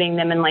not putting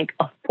them in like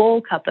a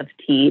full cup of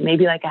tea,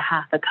 maybe like a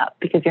half a cup,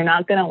 because you're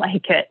not going to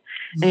like it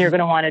and you're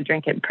going to want to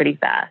drink it pretty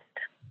fast.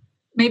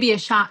 Maybe a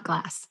shot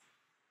glass.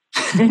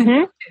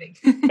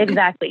 Mm-hmm.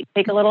 Exactly.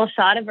 Take a little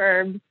shot of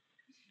herbs.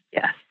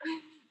 Yeah.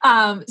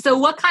 So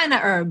what kind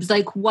of herbs,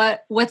 like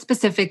what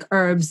specific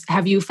herbs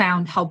have you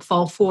found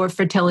helpful for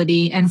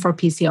fertility and for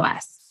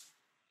PCOS?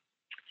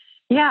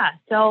 Yeah.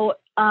 So,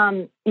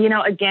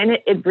 again,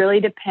 it really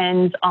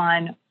depends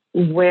on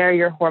where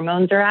your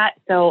hormones are at.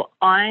 So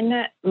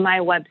on my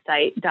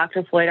website,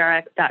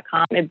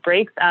 drfloydrx.com, it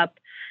breaks up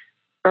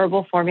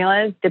herbal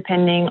formulas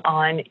depending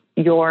on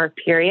your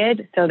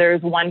period. So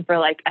there's one for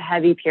like a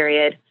heavy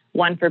period,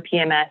 one for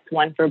PMS,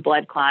 one for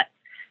blood clots,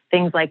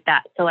 things like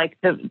that. So like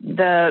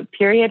the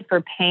period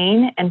for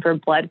pain and for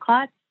blood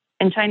clots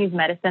in Chinese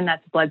medicine,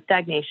 that's blood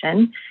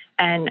stagnation.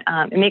 And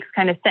it makes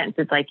kind of sense.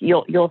 It's like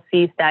you'll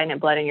see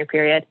stagnant blood in your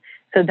period.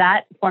 So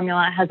that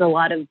formula has a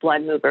lot of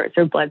blood movers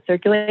or blood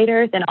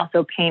circulators and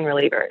also pain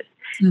relievers.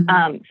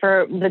 Mm-hmm.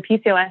 For the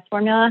PCOS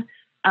formula,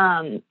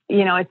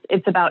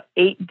 it's about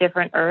 8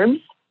 different herbs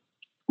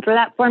for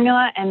that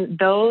formula. And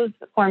those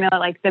formula,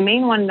 like the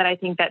main one that I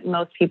think that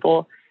most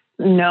people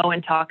know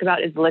and talk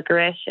about is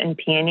licorice and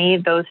peony.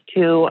 Those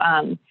two,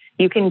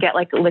 you can get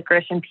like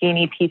licorice and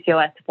peony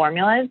PCOS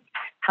formulas.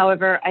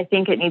 However, I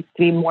think it needs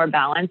to be more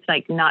balanced,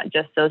 like not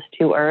just those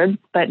two herbs,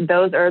 but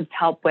those herbs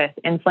help with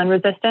insulin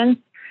resistance,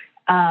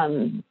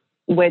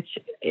 which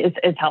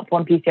is helpful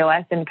in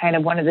PCOS and kind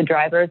of one of the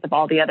drivers of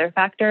all the other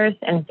factors.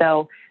 And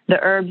so the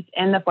herbs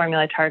in the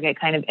formula target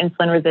kind of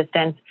insulin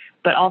resistance,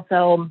 but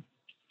also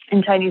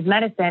in Chinese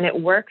medicine,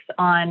 it works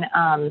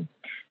on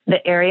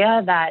the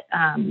area that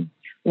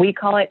we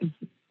call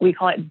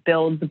it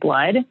builds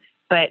blood,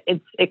 but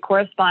it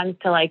corresponds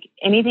to like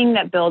anything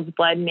that builds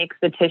blood makes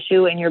the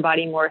tissue in your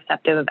body more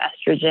receptive of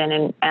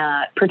estrogen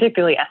and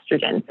particularly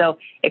estrogen. So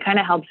it kind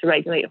of helps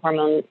regulate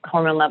hormone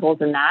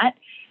levels in that.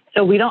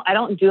 So I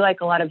don't do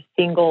like a lot of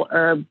single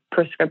herb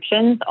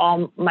prescriptions.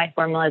 All my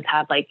formulas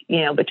have like,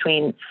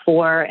 between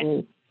 4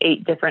 and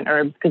 8 different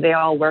herbs because they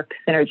all work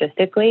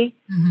synergistically.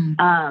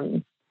 Mm-hmm.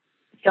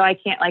 So I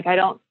can't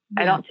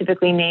I don't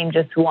typically name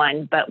just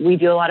one, but we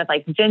do a lot of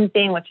like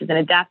ginseng, which is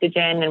an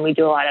adaptogen, and we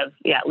do a lot of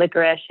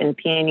licorice and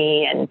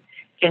peony and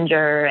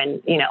ginger,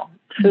 and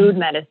food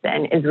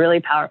medicine is really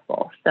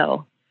powerful.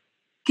 So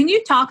can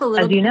you talk a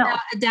little bit about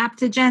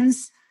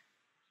adaptogens?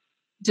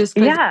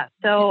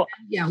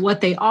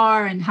 What they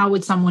are and how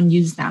would someone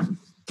use them?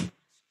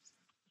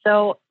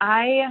 So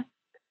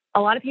a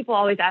lot of people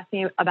always ask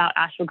me about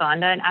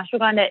ashwagandha, and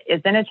ashwagandha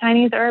isn't a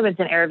Chinese herb. It's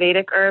an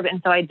Ayurvedic herb.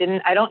 And so I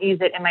don't use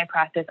it in my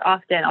practice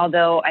often,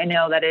 although I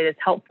know that it is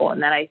helpful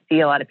and that I see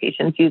a lot of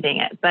patients using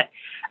it. But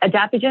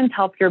adaptogens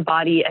help your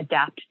body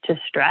adapt to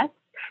stress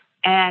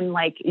and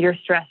like your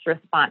stress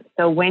response.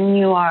 So when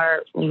you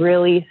are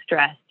really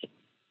stressed,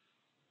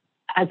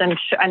 as I'm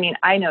sure,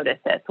 I notice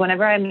this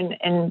whenever I'm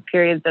in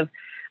periods of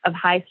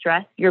high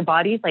stress, your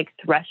body's like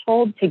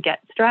threshold to get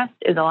stressed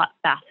is a lot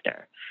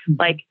faster.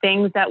 Like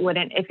things that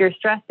wouldn't, if you're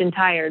stressed and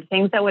tired,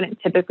 things that wouldn't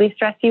typically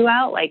stress you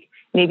out, like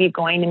maybe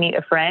going to meet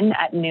a friend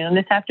at noon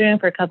this afternoon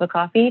for a cup of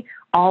coffee,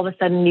 all of a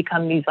sudden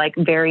become these like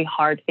very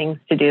hard things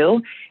to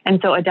do. And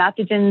so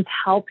adaptogens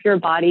help your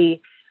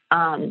body,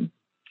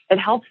 it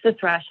helps the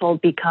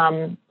threshold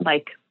become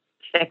like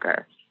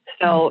thicker.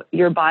 So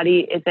your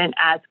body isn't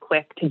as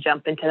quick to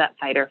jump into that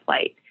fight or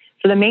flight.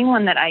 So the main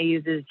one that I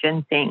use is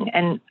ginseng.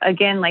 And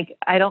again, like,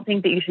 I don't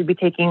think that you should be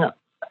taking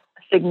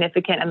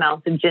significant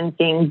amounts of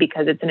ginseng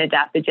because it's an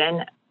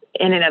adaptogen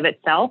in and of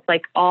itself.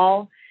 Like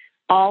all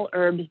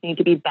herbs need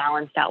to be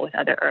balanced out with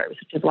other herbs,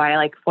 which is why I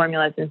like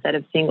formulas instead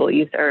of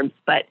single-use herbs.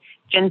 But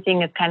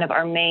ginseng is kind of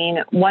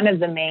one of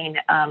the main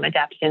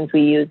adaptogens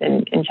we use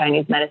in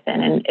Chinese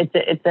medicine. And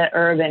it's an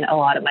herb in a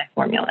lot of my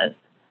formulas.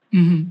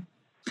 Mm-hmm.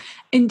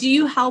 And do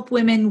you help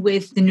women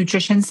with the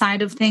nutrition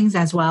side of things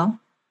as well?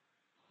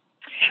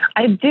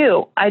 I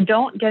do. I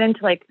don't get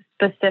into like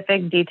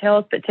specific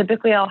details, but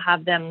typically I'll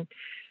have them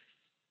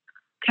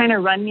kind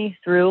of run me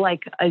through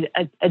like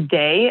a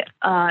day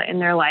in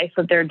their life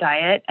of their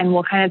diet. And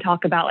we'll kind of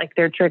talk about like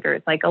their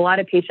triggers. Like a lot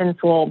of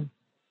patients will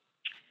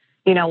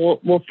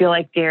feel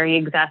like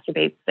dairy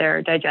exacerbates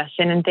their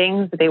digestion and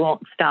things, but they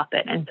won't stop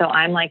it. And so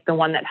I'm like the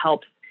one that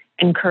helps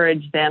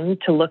encourage them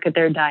to look at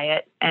their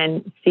diet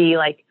and see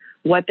like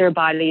how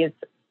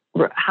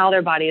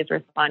their body is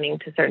responding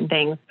to certain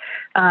things.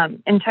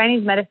 In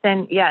Chinese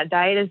medicine,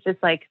 diet is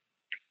just like,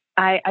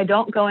 I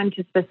don't go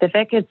into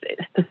specifics.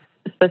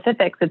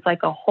 It's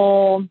like a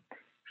whole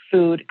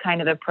food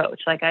kind of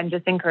approach. Like I'm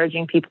just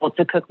encouraging people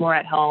to cook more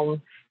at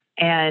home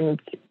and,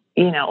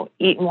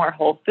 eat more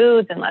whole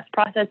foods and less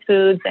processed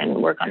foods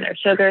and work on their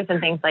sugars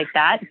and things like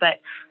that. But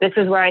this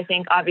is where I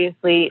think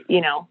obviously,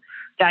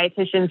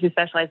 dietitians who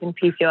specialize in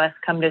PCOS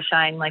come to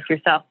shine like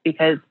yourself,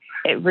 because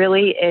it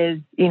really is,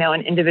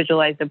 an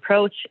individualized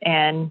approach,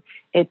 and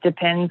it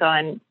depends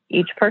on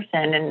each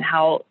person and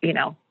how,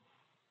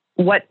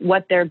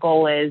 what their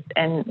goal is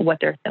and what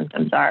their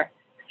symptoms are.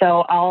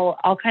 So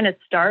I'll kind of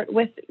start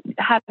with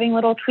having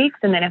little tweaks,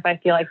 and then if I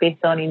feel like they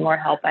still need more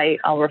help,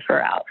 I'll refer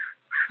out.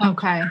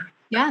 Okay.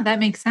 Yeah, that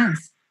makes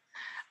sense.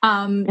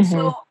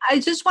 So I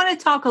just want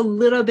to talk a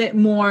little bit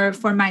more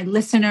for my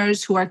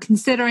listeners who are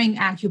considering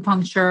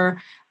acupuncture.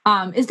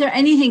 Is there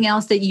anything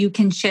else that you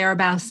can share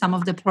about some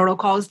of the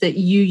protocols that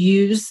you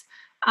use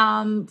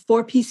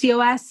for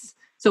PCOS?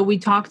 So we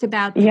talked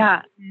about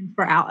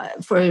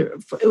for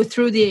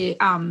through the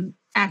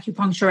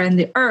acupuncture and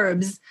the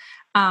herbs.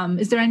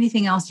 Is there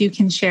anything else you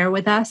can share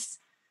with us?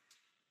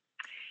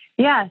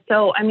 Yeah.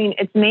 So,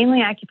 it's mainly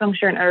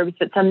acupuncture and herbs,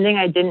 but something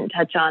I didn't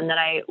touch on that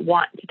I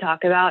want to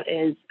talk about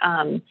is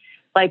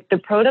like the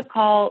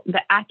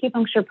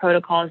acupuncture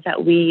protocols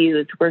that we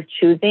use, we're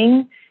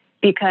choosing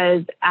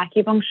because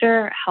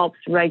acupuncture helps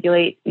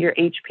regulate your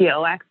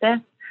HPO axis,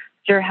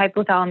 your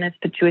hypothalamus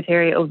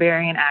pituitary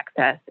ovarian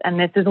axis. And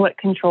this is what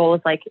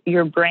controls like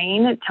your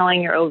brain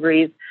telling your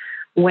ovaries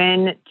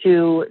when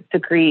to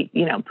secrete,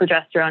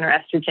 progesterone or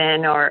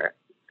estrogen or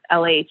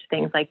LH,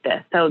 things like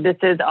this. So this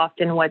is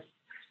often what's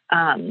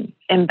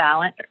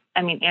imbalanced.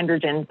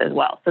 Androgens as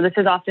well. So this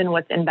is often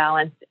what's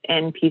imbalanced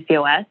in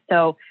PCOS.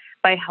 So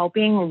by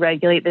helping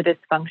regulate the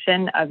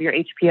dysfunction of your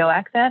HPO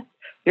axis,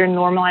 you're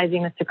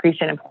normalizing the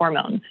secretion of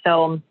hormones.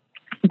 So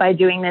by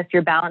doing this,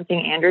 you're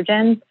balancing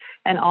androgens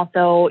and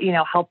also,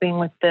 helping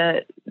with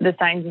the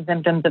signs and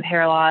symptoms of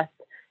hair loss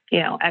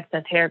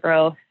excess hair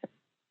growth,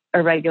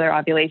 irregular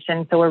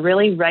ovulation. So we're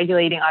really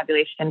regulating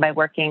ovulation by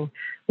working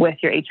with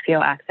your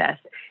HPO axis.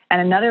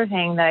 And another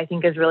thing that I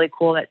think is really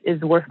cool that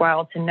is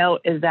worthwhile to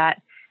note is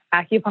that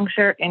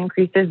acupuncture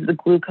increases the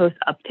glucose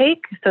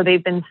uptake. So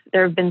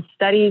there have been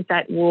studies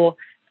that will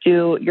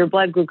do your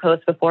blood glucose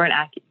before and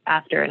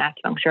after an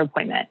acupuncture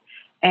appointment.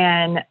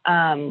 And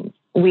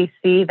we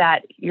see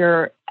that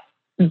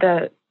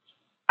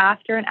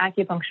after an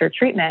acupuncture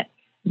treatment,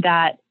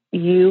 that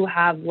you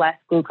have less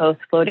glucose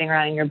floating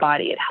around in your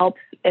body.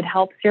 It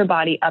helps your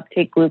body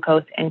uptake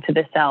glucose into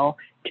the cell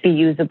to be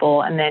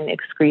usable and then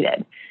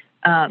excreted.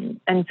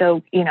 And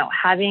so,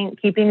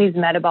 keeping these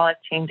metabolic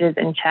changes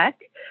in check,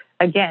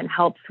 again,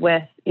 helps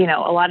with,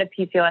 a lot of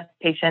PCOS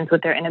patients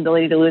with their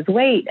inability to lose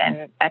weight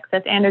and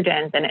excess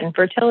androgens and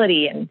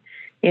infertility. And,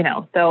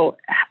 so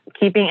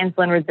keeping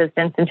insulin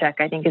resistance in check,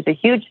 I think, is a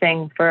huge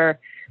thing for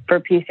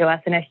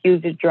PCOS and a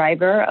huge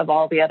driver of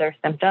all the other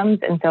symptoms.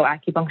 And so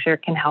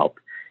acupuncture can help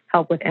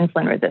with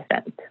insulin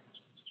resistance.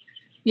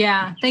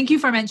 Yeah. Thank you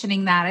for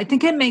mentioning that. I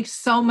think it makes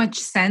so much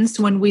sense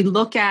when we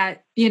look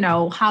at,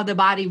 how the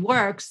body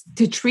works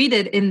to treat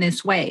it in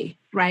this way,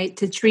 right?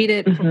 To treat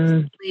it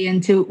holistically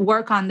and to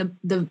work on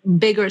the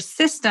bigger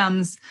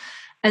systems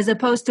as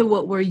opposed to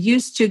what we're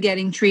used to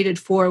getting treated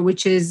for,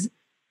 which is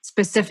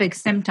specific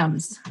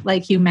symptoms,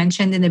 like you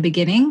mentioned in the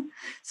beginning.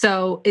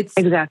 So it's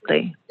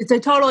a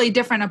totally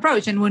different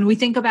approach. And when we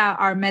think about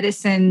our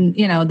medicine,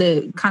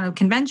 the kind of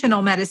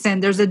conventional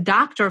medicine, there's a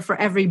doctor for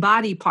every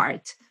body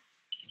part.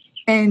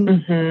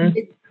 And,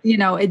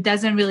 it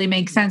doesn't really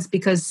make sense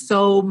because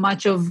so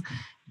much of,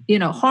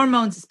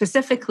 hormones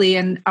specifically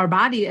and our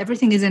body,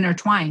 everything is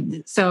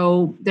intertwined.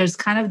 So there's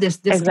kind of this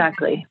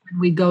exactly when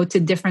we go to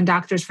different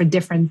doctors for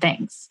different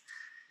things.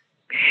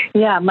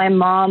 Yeah. My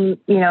mom,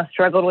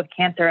 struggled with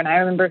cancer, and I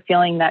remember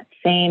feeling that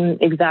same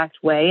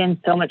exact way and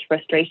so much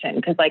frustration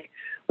because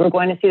we're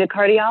going to see the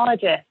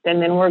cardiologist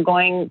and then we're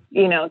going,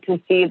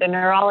 to see the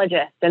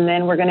neurologist and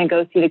then we're going to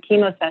go see the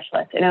chemo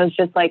specialist. And it was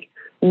just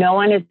no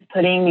one is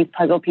putting these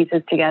puzzle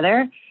pieces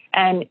together.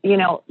 And,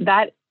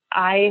 that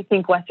I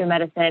think Western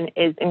medicine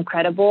is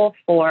incredible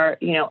for,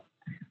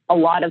 a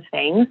lot of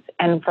things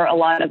and for a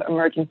lot of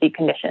emergency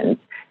conditions.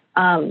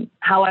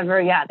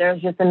 However,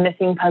 there's just a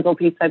missing puzzle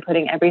piece by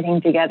putting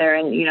everything together.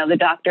 And, the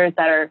doctors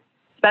that are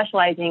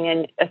specializing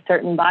in a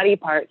certain body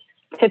part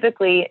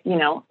typically,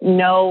 know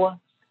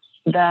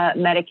the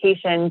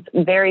medications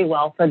very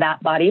well for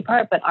that body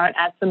part, but aren't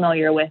as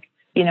familiar with,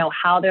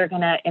 how they're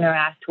going to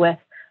interact with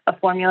a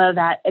formula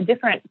that a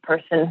different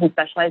person who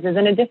specializes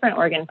in a different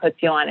organ puts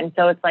you on. And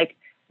so it's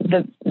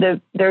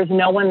there's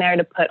no one there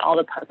to put all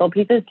the puzzle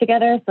pieces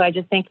together. So I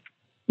just think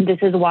this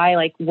is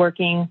why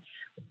working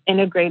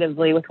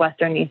integratively with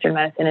Western and Eastern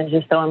medicine is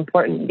just so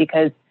important,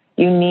 because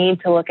you need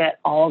to look at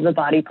all of the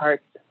body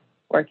parts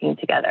working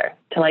together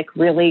to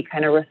really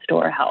kind of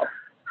restore health.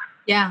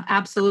 Yeah,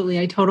 absolutely.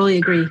 I totally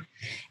agree.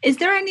 Is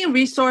there any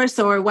resource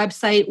or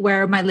website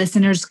where my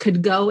listeners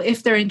could go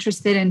if they're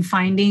interested in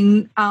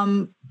finding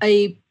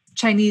a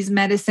Chinese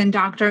medicine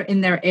doctor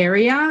in their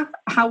area?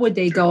 How would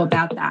they go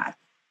about that?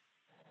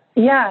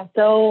 Yeah.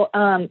 So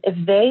if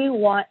they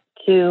want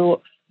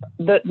to,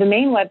 the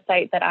main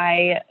website that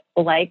I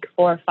like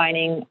for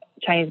finding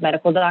Chinese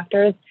medical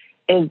doctors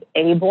is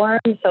ABORM.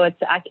 So it's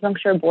the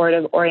Acupuncture Board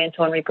of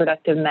Oriental and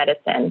Reproductive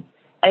Medicine.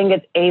 I think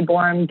it's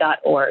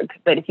aborm.org,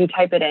 but if you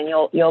type it in,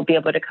 you'll be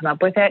able to come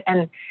up with it.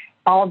 And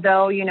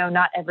although,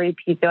 not every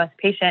PCOS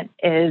patient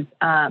is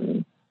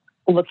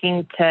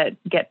looking to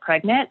get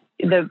pregnant,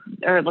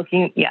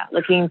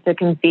 looking to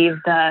conceive,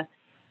 the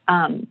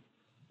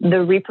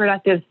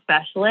reproductive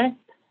specialists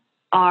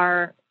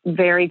are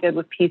very good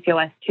with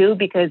PCOS too,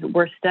 because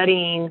we're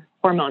studying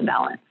hormone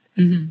balance.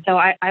 Mm-hmm. So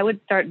I would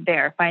start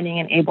there, finding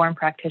an ABORM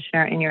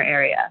practitioner in your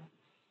area.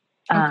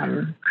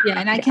 Okay.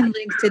 And I can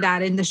link to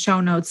that in the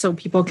show notes so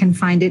people can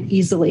find it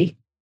easily.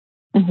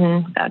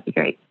 Mm-hmm. That'd be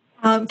great.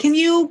 Can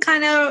you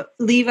kind of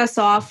leave us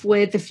off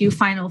with a few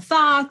final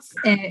thoughts,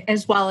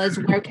 as well as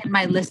where can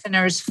my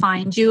listeners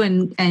find you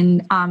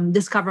and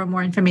discover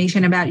more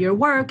information about your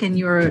work and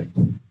your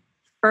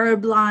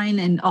herb line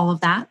and all of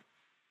that?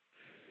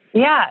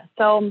 Yeah.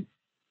 So a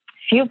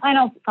few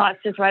final thoughts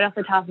just right off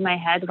the top of my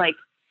head.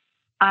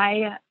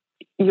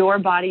 Your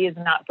body is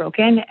not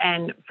broken.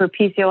 And for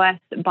PCOS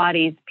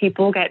bodies,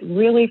 people get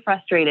really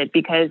frustrated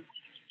because,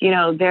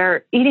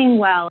 they're eating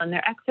well and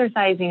they're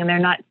exercising and they're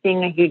not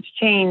seeing a huge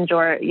change,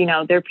 or,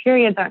 their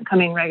periods aren't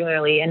coming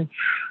regularly. And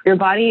your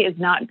body is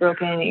not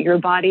broken. Your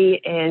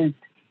body is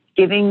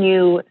giving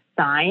you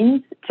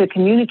signs to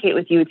communicate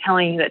with you,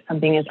 telling you that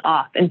something is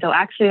off. And so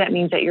actually that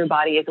means that your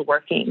body is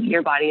working,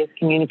 your body is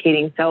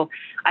communicating. So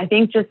I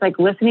think just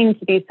listening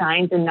to these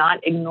signs and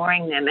not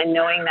ignoring them and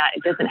knowing that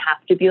it doesn't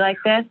have to be like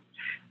this,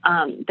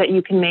 that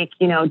you can make,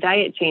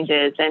 diet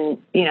changes and,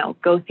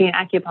 go see an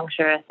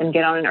acupuncturist and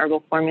get on an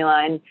herbal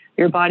formula, and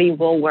your body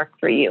will work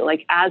for you.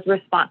 As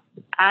responsive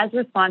as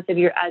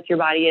your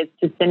body is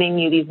to sending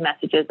you these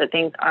messages that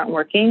things aren't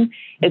working,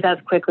 is as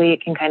quickly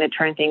it can kind of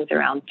turn things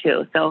around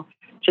too. So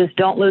just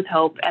don't lose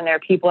hope. And there are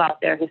people out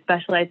there who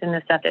specialize in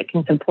this stuff that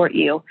can support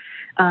you.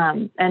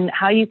 And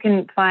how you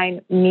can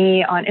find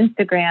me on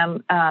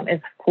Instagram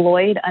is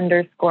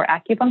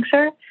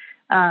Floyd_acupuncture.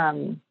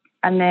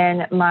 And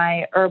then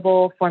my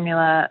herbal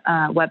formula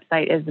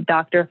website is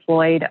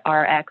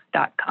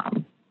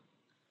drfloydrx.com.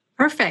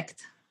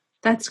 Perfect.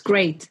 That's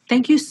great.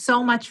 Thank you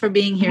so much for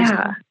being here.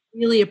 Yeah.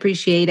 Really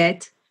appreciate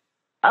it.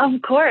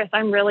 Of course.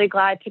 I'm really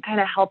glad to kind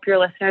of help your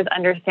listeners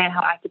understand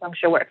how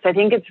acupuncture works. I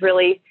think it's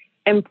really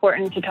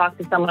important to talk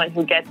to someone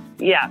who gets,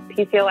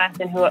 PCOS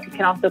and who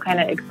can also kind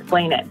of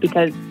explain it,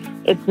 because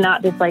it's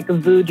not just like a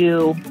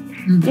voodoo,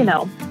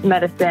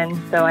 medicine.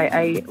 So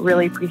I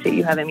really appreciate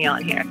you having me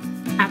on here.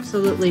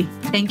 Absolutely.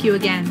 Thank you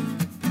again.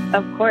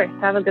 Of course.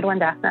 Have a good one,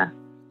 Daphne.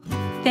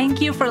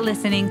 Thank you for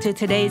listening to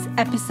today's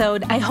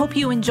episode. I hope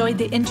you enjoyed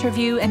the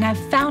interview and have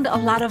found a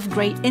lot of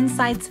great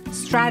insights,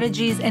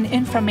 strategies, and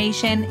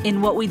information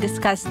in what we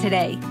discussed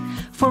today.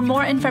 For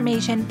more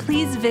information,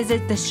 please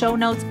visit the show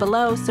notes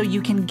below so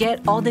you can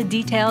get all the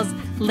details,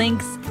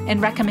 links,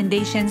 and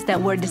recommendations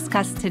that were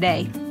discussed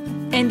today.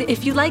 And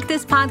if you like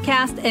this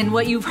podcast and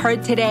what you've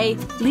heard today,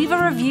 leave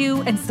a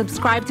review and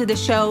subscribe to the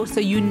show so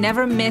you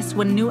never miss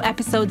when new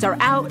episodes are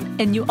out,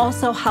 and you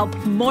also help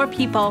more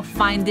people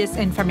find this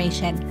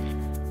information.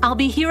 I'll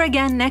be here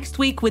again next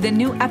week with a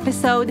new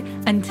episode.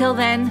 Until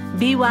then,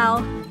 be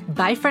well.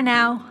 Bye for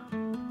now.